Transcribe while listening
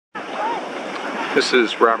This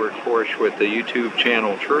is Robert Forsch with the YouTube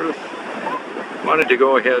channel Truth. Wanted to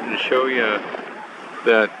go ahead and show you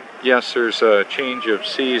that yes, there's a change of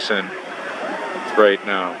season right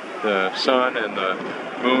now. The sun and the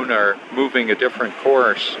moon are moving a different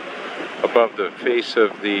course above the face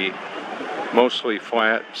of the mostly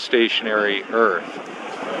flat stationary Earth.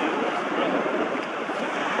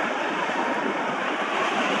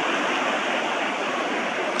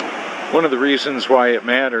 One of the reasons why it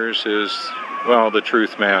matters is, well, the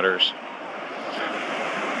truth matters.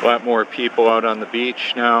 A lot more people out on the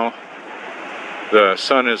beach now. The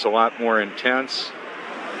sun is a lot more intense,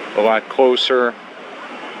 a lot closer.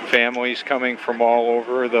 Families coming from all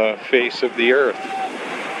over the face of the earth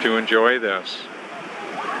to enjoy this.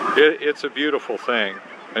 It's a beautiful thing.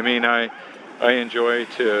 I mean, I enjoy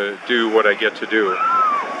to do what I get to do.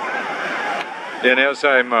 And as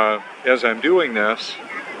I'm doing this,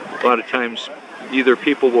 a lot of times either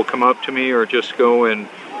people will come up to me or just go and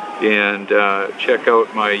check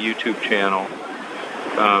out my YouTube channel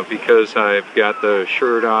because I've got the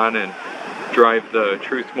shirt on and drive the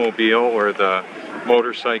Truthmobile or the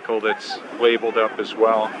motorcycle that's labeled up as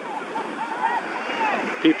well.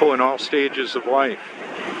 People in all stages of life.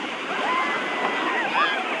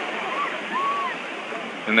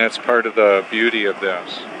 And that's part of the beauty of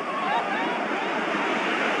this.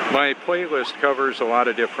 My playlist covers a lot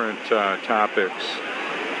of different topics,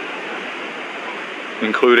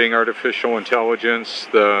 including artificial intelligence,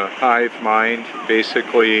 the hive mind,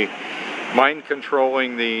 basically mind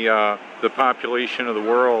controlling the population of the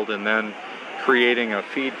world and then creating a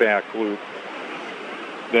feedback loop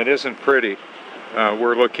that isn't pretty.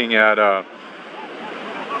 We're looking at a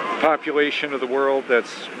population of the world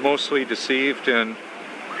that's mostly deceived, and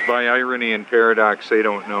by irony and paradox, they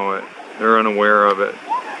don't know it. They're unaware of it.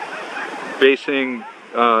 Basing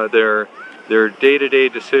their day-to-day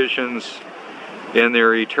decisions and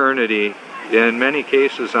their eternity, in many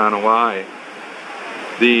cases, on a lie.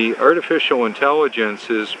 The artificial intelligence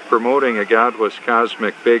is promoting a godless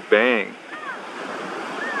cosmic Big Bang.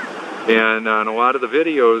 And on a lot of the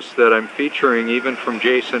videos that I'm featuring, even from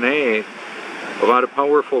Jason A, a lot of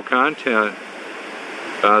powerful content,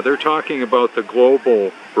 they're talking about the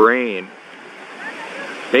global brain.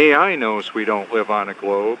 AI knows we don't live on a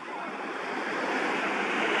globe.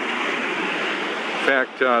 In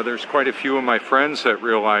fact, there's quite a few of my friends that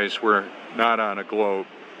realize we're not on a globe.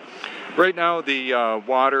 Right now the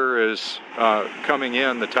water is coming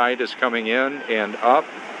in, the tide is coming in and up.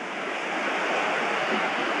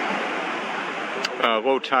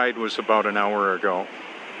 Low tide was about an hour ago.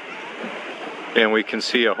 And we can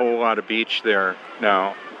see a whole lot of beach there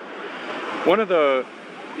now. One of the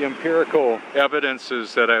empirical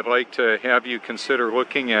evidences that I'd like to have you consider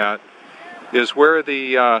looking at is where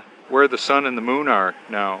the sun and the moon are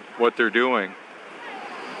now, what they're doing.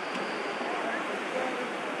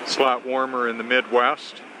 It's a lot warmer in the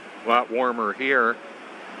Midwest, a lot warmer here.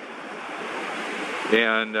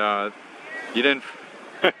 And you didn't.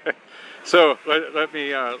 So let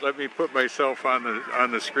me put myself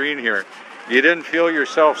on the screen here. You didn't feel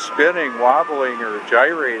yourself spinning, wobbling, or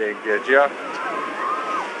gyrating, did you?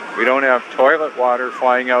 We don't have toilet water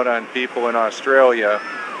flying out on people in Australia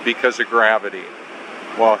because of gravity.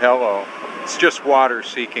 Well, hello. It's just water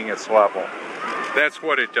seeking its level. That's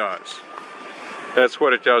what it does. That's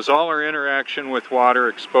what it does. All our interaction with water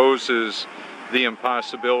exposes the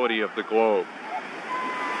impossibility of the globe.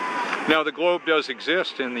 Now, the globe does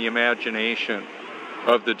exist in the imagination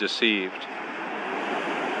of the deceived,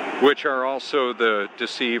 which are also the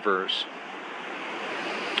deceivers.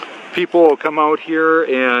 People will come out here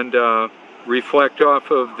and reflect off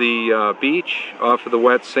of the beach, off of the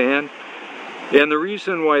wet sand. And the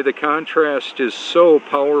reason why the contrast is so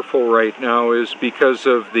powerful right now is because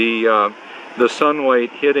of the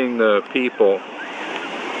sunlight hitting the people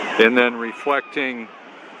and then reflecting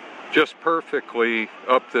just perfectly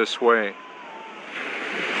up this way.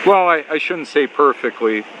 Well, I shouldn't say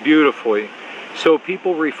perfectly, beautifully. So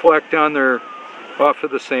people reflect on off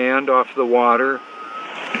of the sand, off of the water.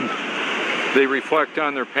 They reflect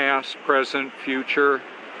on their past, present, future.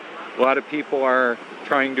 A lot of people are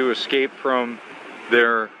trying to escape from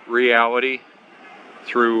their reality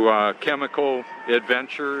through chemical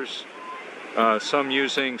adventures, some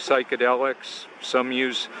using psychedelics,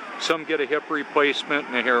 some get a hip replacement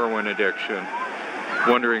and a heroin addiction,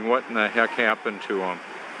 wondering what in the heck happened to them.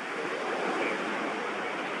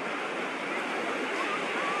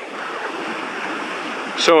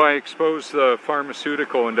 So I expose the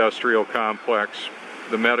pharmaceutical industrial complex,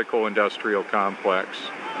 the medical industrial complex.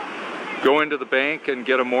 Go into the bank and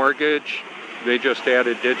get a mortgage. They just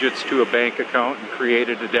added digits to a bank account and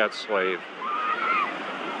created a debt slave.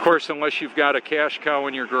 Of course, unless you've got a cash cow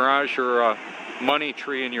in your garage or a money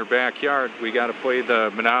tree in your backyard, we got to play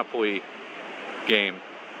the Monopoly game.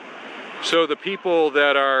 So the people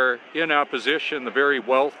that are in opposition, the very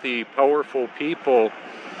wealthy, powerful people,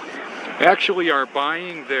 actually are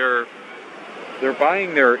buying their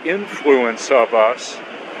influence of us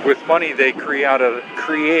with money they create out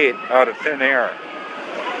of thin air.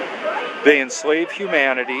 They enslave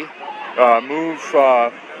humanity,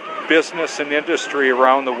 move business and industry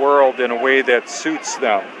around the world in a way that suits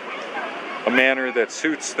them, a manner that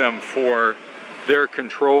suits them for their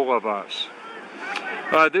control of us.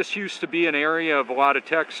 This used to be an area of a lot of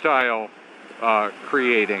textile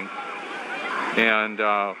creating, and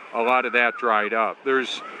a lot of that dried up.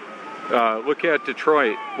 Look at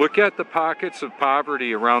Detroit. Look at the pockets of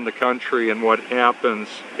poverty around the country and what happens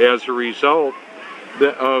as a result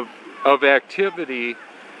of activity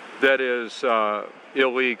that is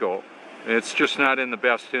illegal. It's just not in the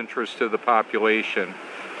best interest of the population.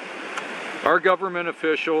 Our government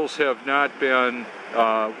officials have not been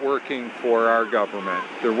working for our government.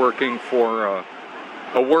 They're working for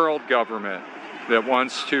a world government that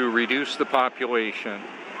wants to reduce the population.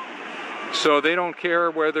 So they don't care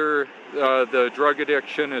whether the drug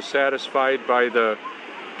addiction is satisfied by the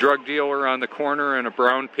drug dealer on the corner in a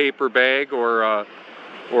brown paper bag or a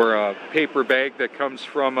paper bag that comes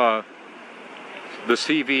from the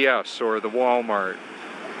CVS or the Walmart.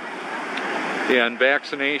 And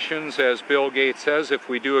vaccinations, as Bill Gates says, if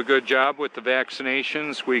we do a good job with the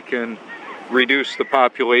vaccinations, we can reduce the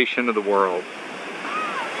population of the world.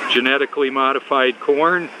 Genetically modified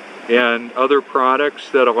corn and other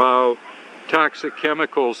products that allow toxic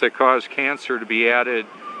chemicals that cause cancer to be added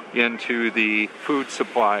into the food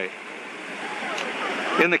supply.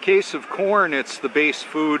 In the case of corn, it's the base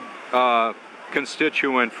food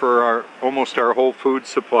constituent for almost our whole food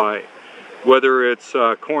supply. Whether it's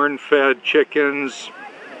corn-fed chickens,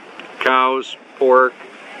 cows, pork,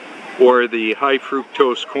 or the high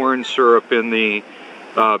fructose corn syrup in the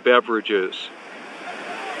beverages.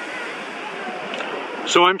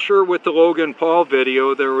 So I'm sure with the Logan Paul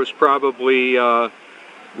video, there was probably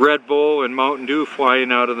Red Bull and Mountain Dew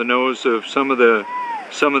flying out of the nose of some of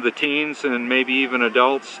the teens and maybe even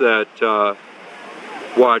adults that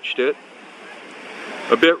watched it.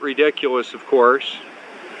 A bit ridiculous, of course.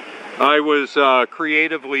 I was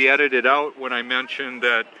creatively edited out when I mentioned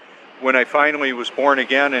that when I finally was born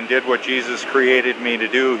again and did what Jesus created me to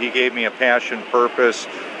do, He gave me a passion, purpose,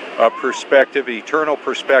 a perspective, eternal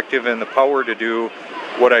perspective, and the power to do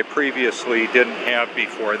what I previously didn't have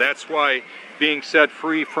before. That's why being set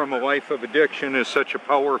free from a life of addiction is such a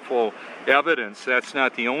powerful evidence. That's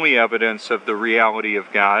not the only evidence of the reality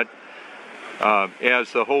of God.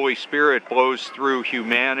 As the Holy Spirit blows through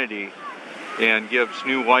humanity and gives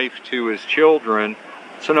new life to His children,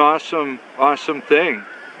 it's an awesome, awesome thing.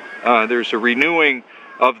 There's a renewing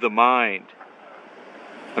of the mind.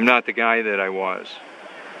 I'm not the guy that I was.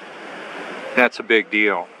 That's a big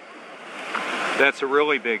deal. That's a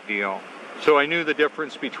really big deal. So I knew the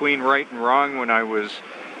difference between right and wrong when I was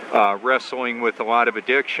wrestling with a lot of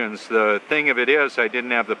addictions. The thing of it is, I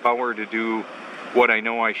didn't have the power to do what I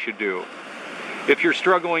know I should do. If you're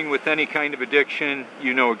struggling with any kind of addiction,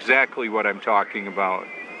 you know exactly what I'm talking about.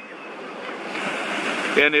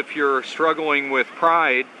 And if you're struggling with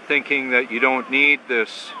pride, thinking that you don't need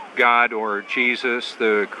this God or Jesus,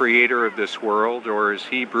 the creator of this world, or his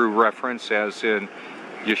Hebrew reference as in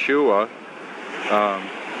Yeshua,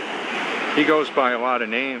 he goes by a lot of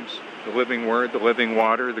names. The living word, the living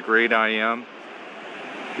water, the great I am,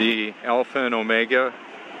 the Alpha and Omega,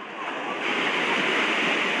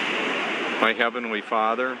 my Heavenly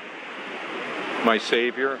Father, my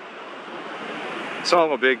Savior. It's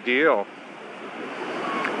all a big deal.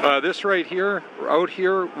 This right here, out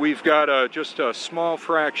here, we've got just a small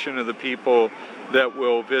fraction of the people that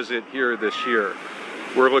will visit here this year.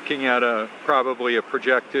 We're looking at probably a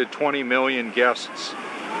projected 20 million guests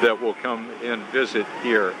that will come and visit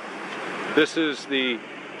here. This is the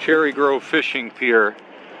Cherry Grove Fishing Pier,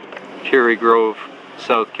 Cherry Grove,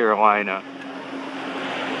 South Carolina.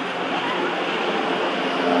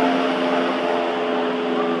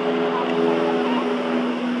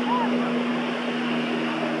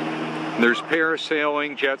 There's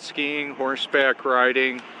parasailing, jet skiing, horseback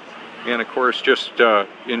riding, and of course just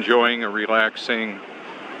enjoying a relaxing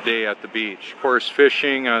day at the beach. Of course,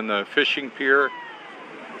 fishing on the fishing pier.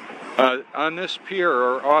 On this pier,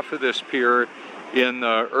 or off of this pier, in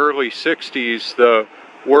the early 60s, the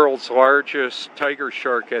world's largest tiger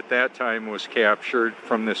shark at that time was captured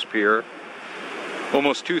from this pier.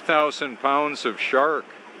 Almost 2,000 pounds of shark.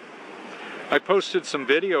 I posted some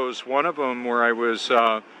videos, one of them where I was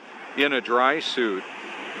in a dry suit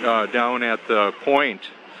down at the point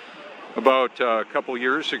about a couple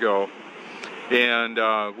years ago,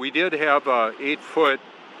 and we did have a 8-foot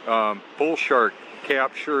bull shark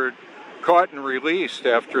captured, caught and released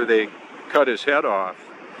after they cut his head off.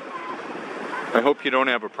 I hope you don't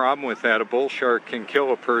have a problem with that. A bull shark can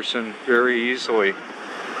kill a person very easily.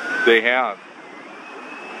 They have.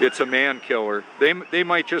 It's a man killer. They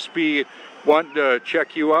might just be wanting to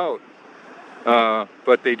check you out,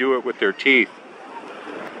 but they do it with their teeth.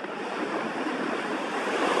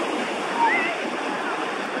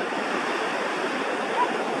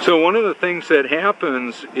 So one of the things that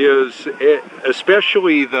happens is,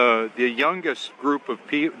 especially the youngest group of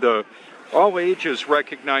people, all ages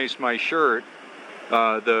recognize my shirt,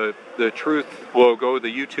 the Truth logo, the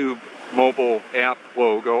YouTube mobile app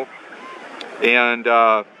logo, and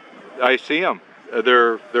I see them.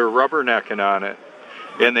 They're rubbernecking on it,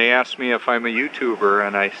 and they ask me if I'm a YouTuber,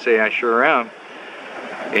 and I say I sure am.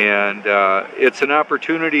 And it's an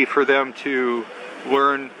opportunity for them to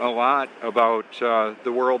learn a lot about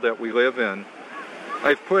the world that we live in.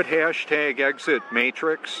 I've put hashtag exit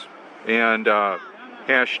matrix and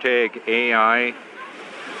hashtag AI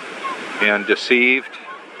and deceived.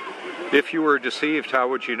 If you were deceived, how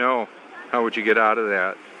would you know? How would you get out of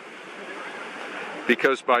that?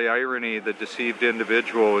 Because by irony, the deceived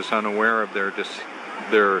individual is unaware of their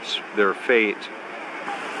fate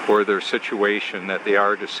or their situation, that they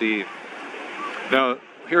are deceived. Now,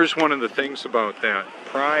 here's one of the things about that.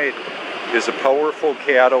 Pride is a powerful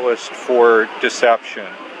catalyst for deception.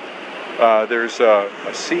 There's a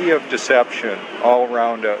sea of deception all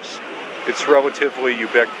around us. It's relatively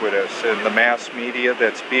ubiquitous in the mass media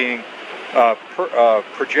that's being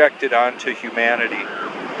projected onto humanity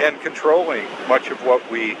and controlling much of what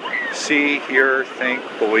we see, hear, think,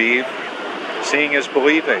 believe. Seeing is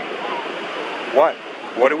believing. What?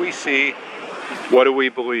 What do we see? What do we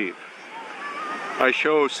believe? I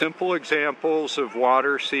show simple examples of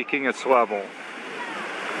water seeking its level,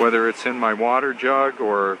 whether it's in my water jug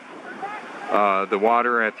or the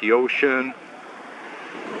water at the ocean.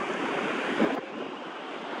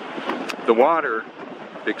 The water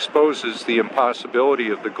exposes the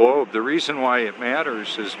impossibility of the globe. The reason why it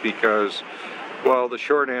matters is because, well, the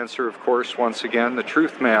short answer, of course, once again, the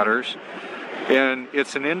truth matters. And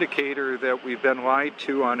it's an indicator that we've been lied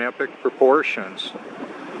to on epic proportions.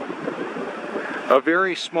 A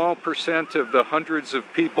very small percent of the hundreds of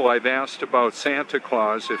people I've asked about Santa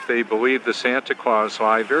Claus, if they believe the Santa Claus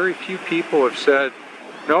lie, very few people have said,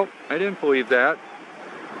 nope, I didn't believe that.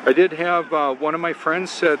 I did have one of my friends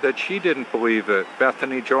said that she didn't believe it,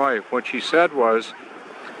 Bethany Joy. What she said was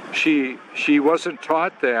she wasn't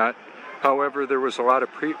taught that. However, there was a lot of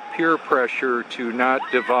peer pressure to not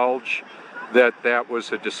divulge that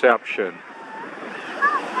was a deception.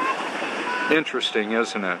 Interesting,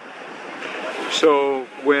 isn't it? So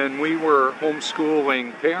when we were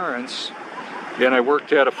homeschooling parents, and I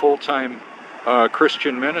worked at a full-time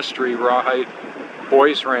Christian ministry, Rawhide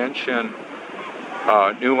Boys Ranch in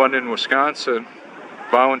New London, Wisconsin,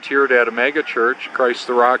 volunteered at a mega church, Christ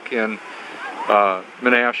the Rock in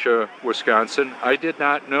Menasha, Wisconsin. I did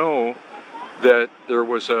not know that there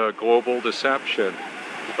was a global deception,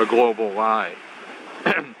 a global lie.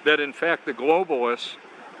 That in fact the globalists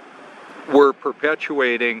were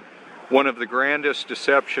perpetuating one of the grandest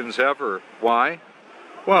deceptions ever. Why?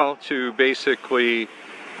 Well, to basically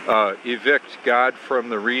evict God from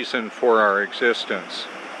the reason for our existence.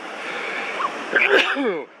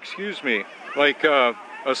 Excuse me. Like a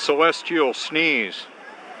celestial sneeze,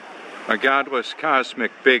 a godless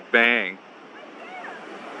cosmic Big Bang.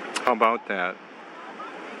 How about that?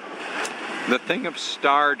 The thing of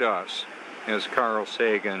stardust, as Carl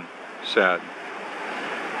Sagan said.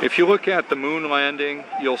 If you look at the moon landing,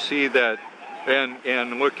 you'll see that,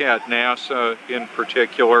 and look at NASA in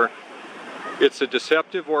particular, it's a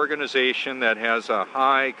deceptive organization that has a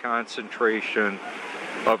high concentration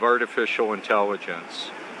of artificial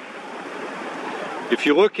intelligence. If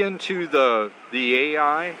you look into the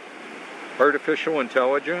AI, artificial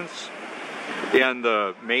intelligence, and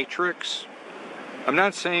the matrix, I'm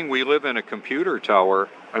not saying we live in a computer tower,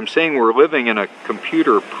 I'm saying we're living in a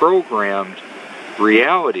computer programmed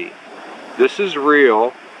reality. This is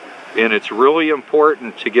real, and it's really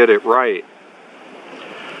important to get it right.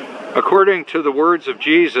 According to the words of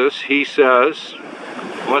Jesus, he says,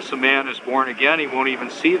 unless a man is born again, he won't even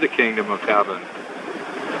see the kingdom of heaven.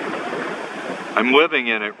 I'm living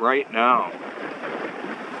in it right now.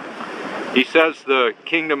 He says the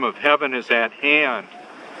kingdom of heaven is at hand.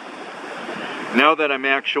 Now that I'm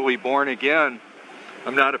actually born again,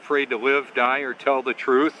 I'm not afraid to live, die, or tell the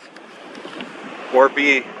truth, or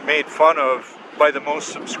be made fun of by the most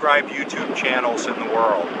subscribed YouTube channels in the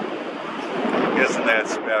world. Isn't that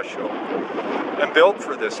special? I'm built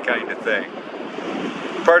for this kind of thing.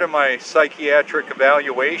 Part of my psychiatric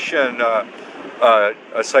evaluation,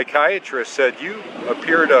 a psychiatrist said, you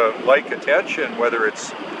appear to like attention, whether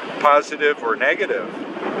it's positive or negative.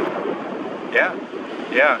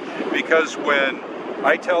 Yeah, because when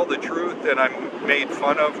I tell the truth and I'm made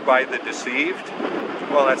fun of by the deceived,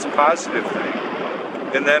 well, that's a positive thing.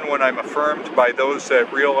 And then when I'm affirmed by those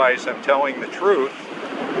that realize I'm telling the truth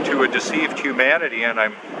to a deceived humanity, and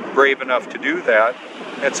I'm brave enough to do that,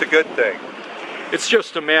 that's a good thing. It's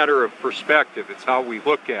just a matter of perspective. It's how we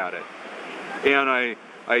look at it. And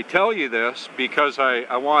I tell you this because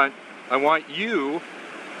I want you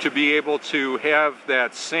to be able to have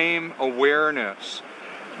that same awareness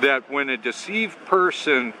that when a deceived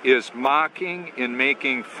person is mocking and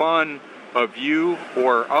making fun of you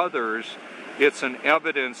or others, it's an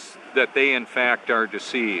evidence that they in fact are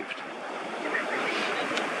deceived.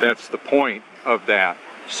 That's the point of that.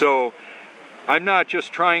 So I'm not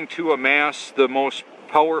just trying to amass the most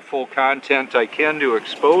powerful content I can to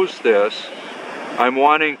expose this. I'm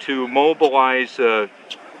wanting to mobilize, to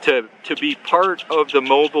be part of the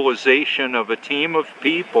mobilization of a team of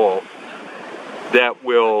people that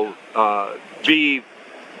will be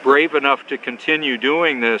brave enough to continue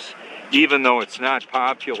doing this, even though it's not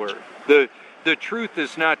popular. The truth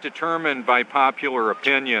is not determined by popular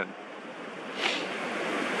opinion.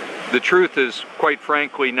 The truth is, quite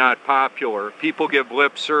frankly, not popular. People give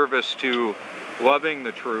lip service to loving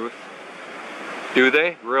the truth. Do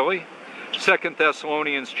they? Really? 2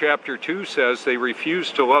 Thessalonians chapter 2 says they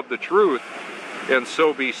refuse to love the truth and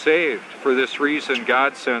so be saved. For this reason,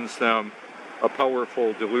 God sends them a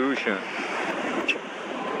powerful delusion.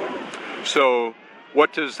 So,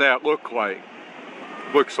 what does that look like?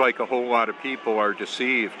 Looks like a whole lot of people are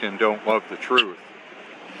deceived and don't love the truth.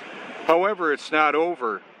 However, it's not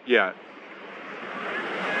over yet.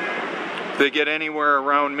 If they get anywhere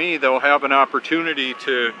around me, they'll have an opportunity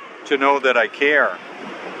to know that I care.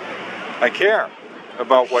 I care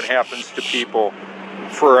about what happens to people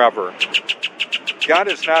forever. God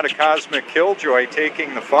is not a cosmic killjoy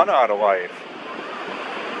taking the fun out of life.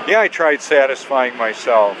 Yeah, I tried satisfying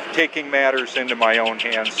myself, taking matters into my own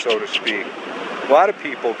hands, so to speak. A lot of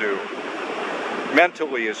people do,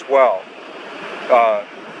 mentally as well,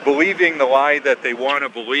 believing the lie that they want to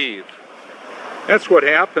believe. That's what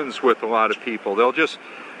happens with a lot of people.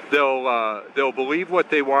 They'll believe what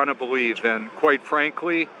they want to believe, and quite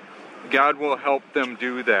frankly, God will help them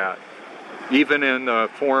do that, even in the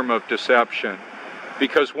form of deception.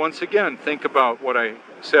 Because once again, think about what I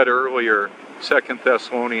said earlier. 2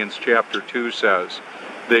 Thessalonians chapter 2 says,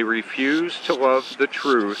 they refuse to love the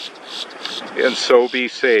truth and so be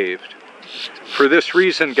saved. For this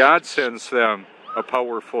reason, God sends them a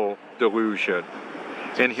powerful delusion,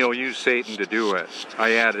 and he'll use Satan to do it.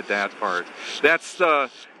 I added that part. That's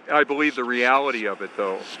I believe the reality of it,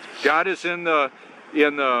 though. God is in the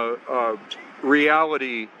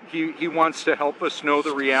reality. He wants to help us know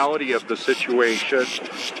the reality of the situation,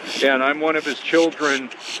 and I'm one of his children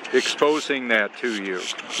exposing that to you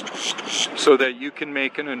so that you can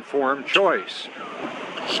make an informed choice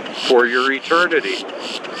for your eternity.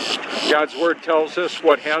 God's Word tells us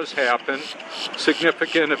what has happened,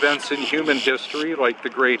 significant events in human history like the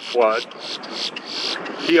Great Flood.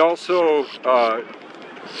 He also,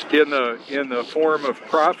 in the form of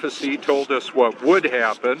prophecy, told us what would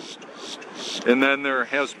happen. And then there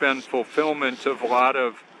has been fulfillment of a lot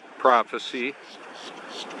of prophecy.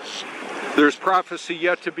 There's prophecy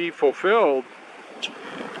yet to be fulfilled.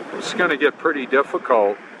 It's going to get pretty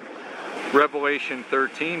difficult. Revelation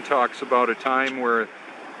 13 talks about a time where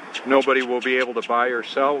nobody will be able to buy or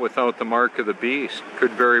sell without the mark of the beast.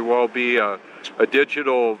 Could very well be a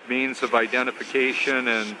digital means of identification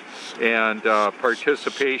and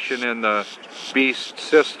participation in the beast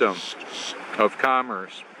system of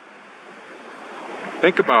commerce.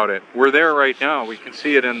 Think about it. We're there right now. We can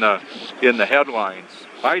see it in the headlines.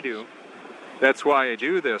 I do. That's why I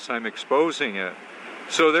do this. I'm exposing it.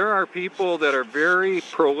 So there are people that are very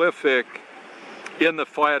prolific in the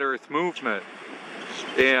flat earth movement.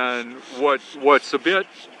 And what's a bit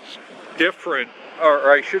different,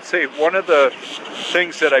 or I should say, one of the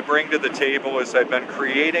things that I bring to the table is I've been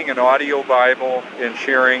creating an audio Bible and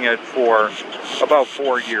sharing it for about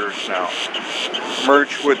 4 years now.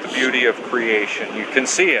 Merged with the beauty of creation. You can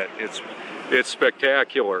see it. It's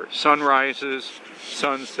spectacular. Sunrises,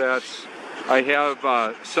 sunsets, I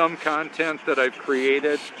have some content that I've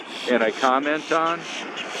created and I comment on.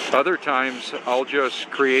 Other times I'll just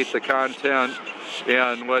create the content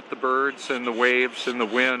and let the birds and the waves and the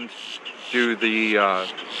wind do the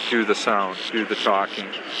sound, do the talking.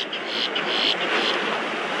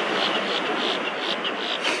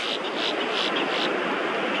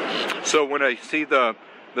 So when I see the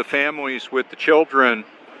families with the children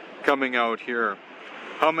coming out here,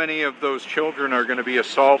 how many of those children are going to be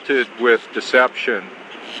assaulted with deception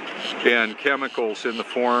and chemicals in the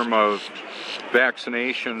form of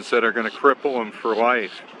vaccinations that are going to cripple them for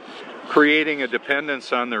life, creating a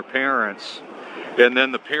dependence on their parents, and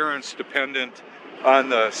then the parents dependent on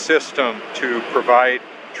the system to provide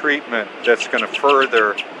treatment that's going to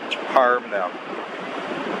further harm them.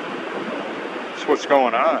 That's what's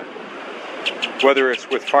going on. Whether it's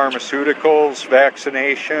with pharmaceuticals,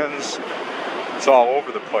 vaccinations, it's all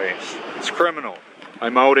over the place. It's criminal.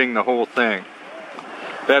 I'm outing the whole thing.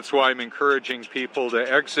 That's why I'm encouraging people to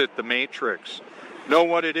exit the matrix. Know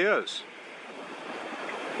what it is.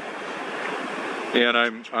 And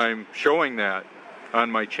I'm showing that on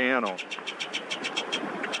my channel.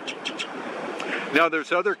 Now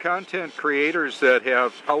there's other content creators that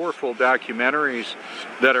have powerful documentaries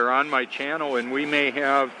that are on my channel, and we may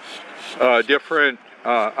have different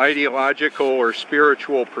ideological or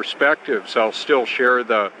spiritual perspectives. I'll still share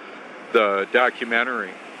the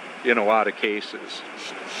documentary in a lot of cases.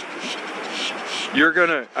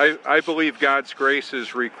 I believe God's grace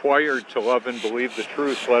is required to love and believe the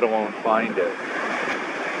truth, let alone find it.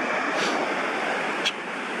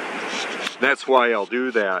 That's why I'll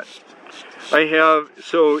do that.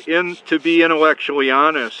 To be intellectually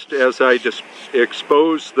honest, as I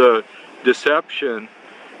expose the deception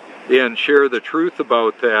and share the truth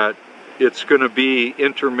about that, it's going to be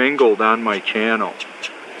intermingled on my channel.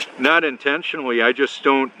 Not intentionally, I just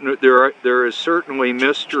don't, there is certainly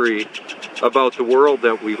mystery about the world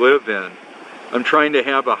that we live in. I'm trying to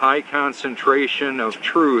have a high concentration of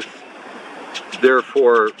truth,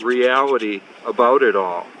 therefore reality about it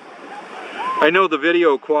all. I know the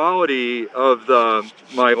video quality of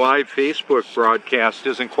my live Facebook broadcast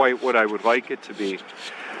isn't quite what I would like it to be.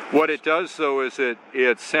 What it does, though, is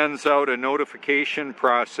it sends out a notification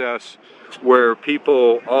process where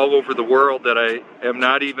people all over the world that I am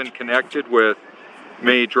not even connected with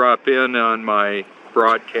may drop in on my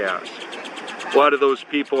broadcast. A lot of those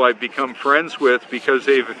people I've become friends with because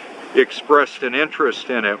they've expressed an interest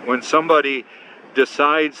in it. When somebody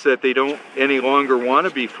decides that they don't any longer want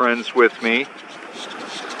to be friends with me,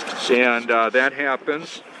 and that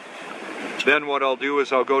happens, then what I'll do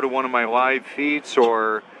is I'll go to one of my live feeds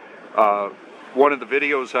or one of the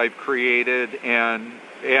videos I've created and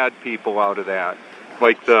add people out of that.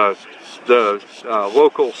 Like the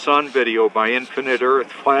local sun video by Infinite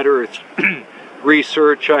Earth, Flat Earth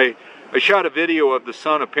Research. I shot a video of the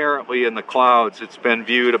sun apparently in the clouds. It's been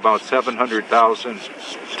viewed about 700,000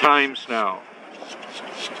 times now.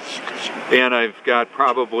 And I've got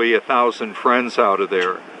probably 1,000 friends out of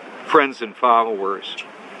there, friends and followers.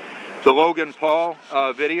 The Logan Paul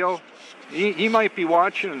video, he might be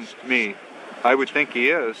watching me. I would think he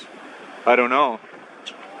is. I don't know.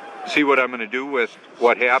 See what I'm going to do with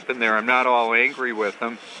what happened there. I'm not all angry with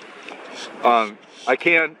him. I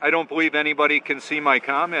don't believe anybody can see my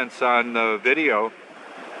comments on the video.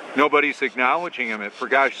 Nobody's acknowledging him. For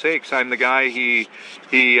gosh sakes, I'm the guy he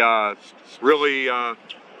really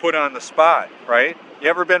put on the spot, right? You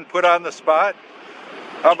ever been put on the spot?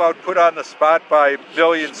 How about put on the spot by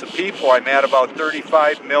millions of people? I'm at about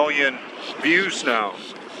 35 million views now.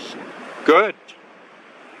 Good.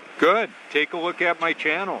 Good. Take a look at my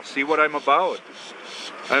channel. See what I'm about.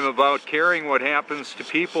 I'm about caring what happens to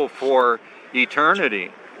people for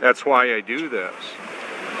eternity. That's why I do this.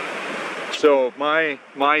 So my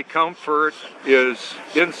comfort is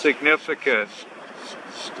insignificant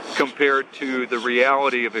compared to the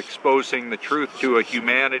reality of exposing the truth to a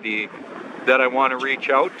humanity that I want to reach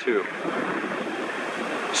out to.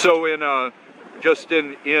 So in the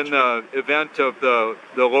event of the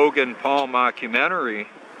Logan Paul mockumentary,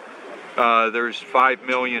 there's 5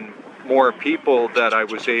 million more people that I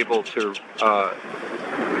was able to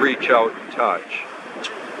reach out and touch.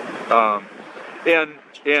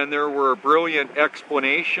 And there were brilliant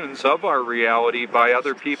explanations of our reality by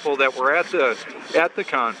other people that were at the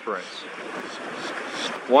conference.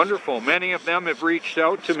 Wonderful. Many of them have reached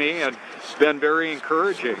out to me and been very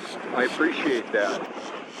encouraging. I appreciate that.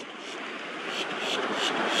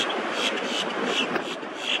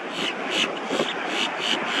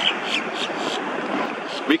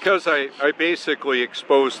 Because I basically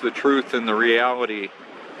expose the truth and the reality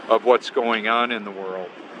of what's going on in the world.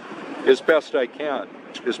 as best I can,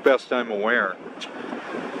 as best I'm aware.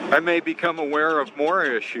 I may become aware of more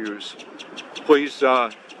issues. Please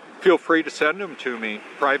feel free to send them to me,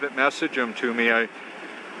 private message them to me.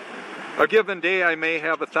 A given day I may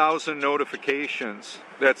have 1,000 notifications.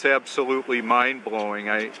 That's absolutely mind-blowing.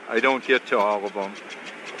 I don't get to all of them.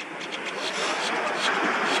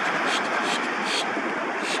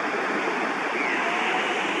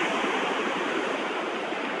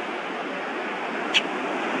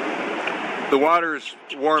 The water's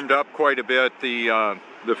warmed up quite a bit.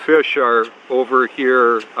 The fish are over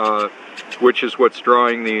here, which is what's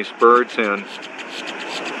drawing these birds in.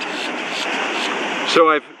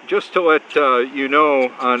 So just to let you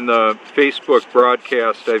know, on the Facebook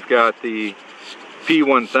broadcast, I've got the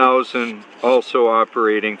P1000 also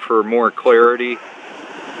operating for more clarity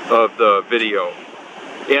of the video.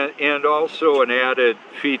 And also an added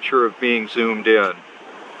feature of being zoomed in.